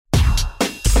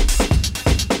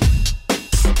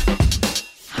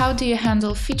how do you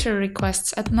handle feature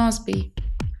requests at Nozbe?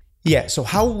 Yeah, so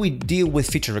how we deal with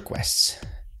feature requests.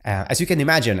 As you can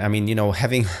imagine,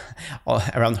 having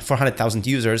around 400,000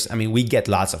 users, we get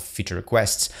lots of feature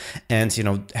requests. And,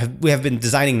 we have been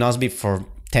designing Nozbe for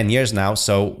 10 years now,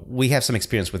 so we have some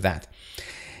experience with that.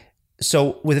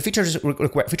 So with the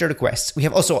feature requests, we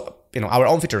have also, our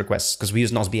own feature requests because we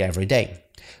use Nozbe every day.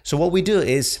 So what we do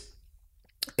is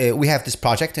we have this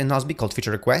project in Nozbe called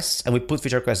feature requests, and we put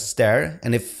feature requests there.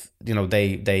 And if,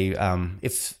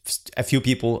 if a few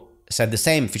people set the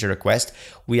same feature request,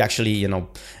 we actually,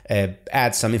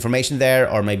 add some information there,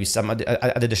 or maybe some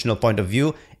additional point of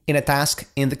view in a task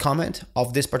in the comment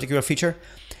of this particular feature.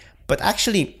 But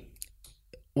actually,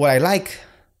 what I like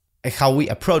how we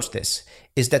approach this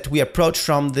is that we approach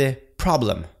from the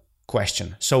problem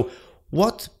question. So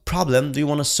what problem do you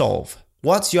want to solve?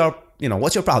 What's your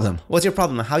problem? What's your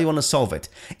problem and how you want to solve it?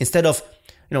 Instead of,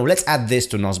 let's add this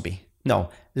to Nozbe. No,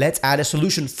 let's add a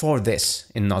solution for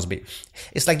this in Nozbe.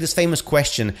 It's like this famous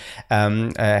question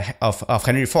of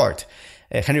Henry Ford.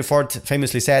 Henry Ford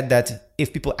famously said that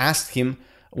if people asked him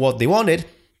what they wanted,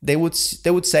 they would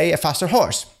say a faster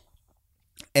horse.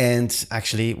 And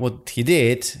actually what he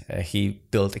did, he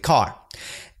built a car.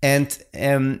 And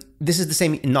this is the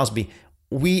same in Nozbe.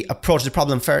 We approach the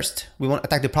problem first. We want to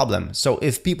attack the problem. So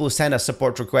if people send us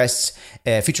support requests,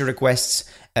 feature requests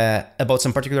about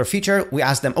some particular feature, we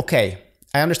ask them, okay,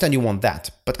 I understand you want that,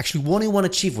 but actually what do you want to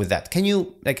achieve with that? Can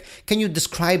you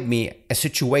describe me a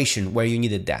situation where you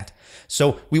needed that?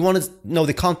 So we want to know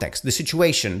the context, the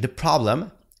situation, the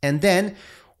problem, and then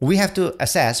we have to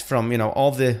assess from,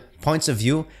 all the points of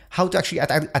view, how to actually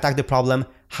attack the problem,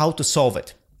 how to solve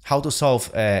it, how to solve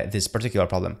this particular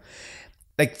problem.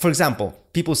 Like, for example,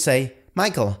 people say,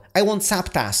 Michael, I want SAP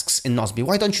tasks in Nozbe.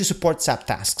 Why don't you support SAP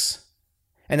tasks?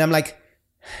 And I'm like,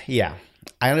 yeah,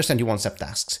 I understand you want SAP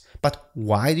tasks, but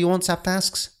why do you want SAP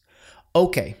tasks?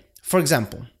 Okay, for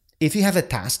example, if you have a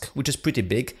task which is pretty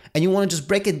big and you want to just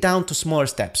break it down to smaller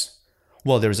steps,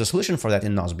 well, there is a solution for that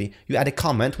in Nozbe. You add a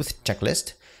comment with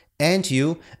checklist and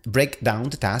you break down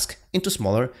the task into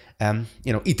smaller,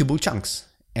 eatable chunks.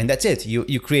 And that's it.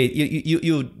 You create,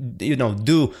 you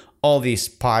do all these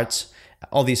parts,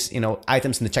 all these,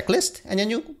 items in the checklist, and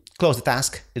then you close the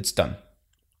task, it's done.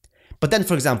 But then,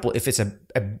 for example, if it's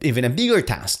even a bigger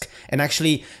task, and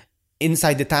actually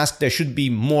inside the task, there should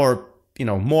be more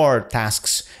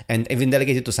tasks and even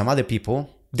delegated to some other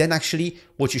people, then actually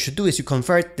what you should do is you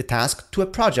convert the task to a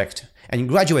project and you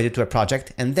graduate it to a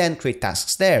project and then create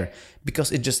tasks there,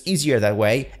 because it's just easier that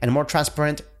way and more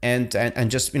transparent and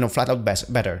just, flat out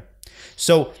better.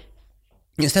 So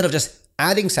instead of just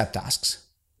adding SAP tasks,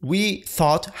 we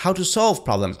thought how to solve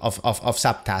problems of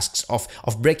SAP tasks, of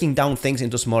breaking down things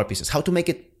into smaller pieces, how to make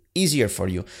it easier for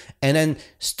you, and then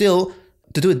still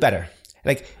to do it better.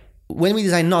 Like when we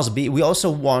design Nozbe, we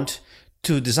also want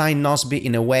to design Nozbe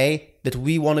in a way that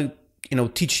we want to,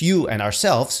 teach you and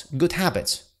ourselves good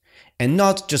habits, and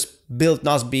not just build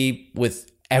Nozbe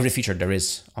with every feature there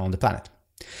is on the planet.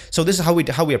 So this is how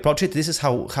we approach it. This is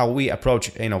how we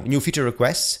approach new feature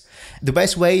requests. The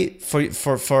best way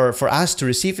for us to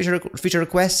receive feature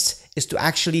requests is to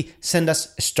actually send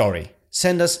us a story,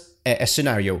 send us a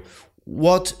scenario.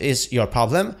 What is your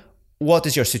problem? What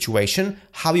is your situation?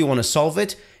 How you want to solve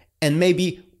it? And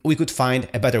maybe we could find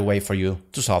a better way for you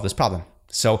to solve this problem.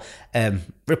 So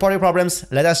report your problems,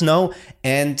 let us know,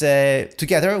 and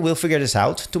together we'll figure this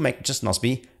out to make just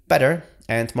Nozbe better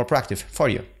and more proactive for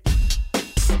you.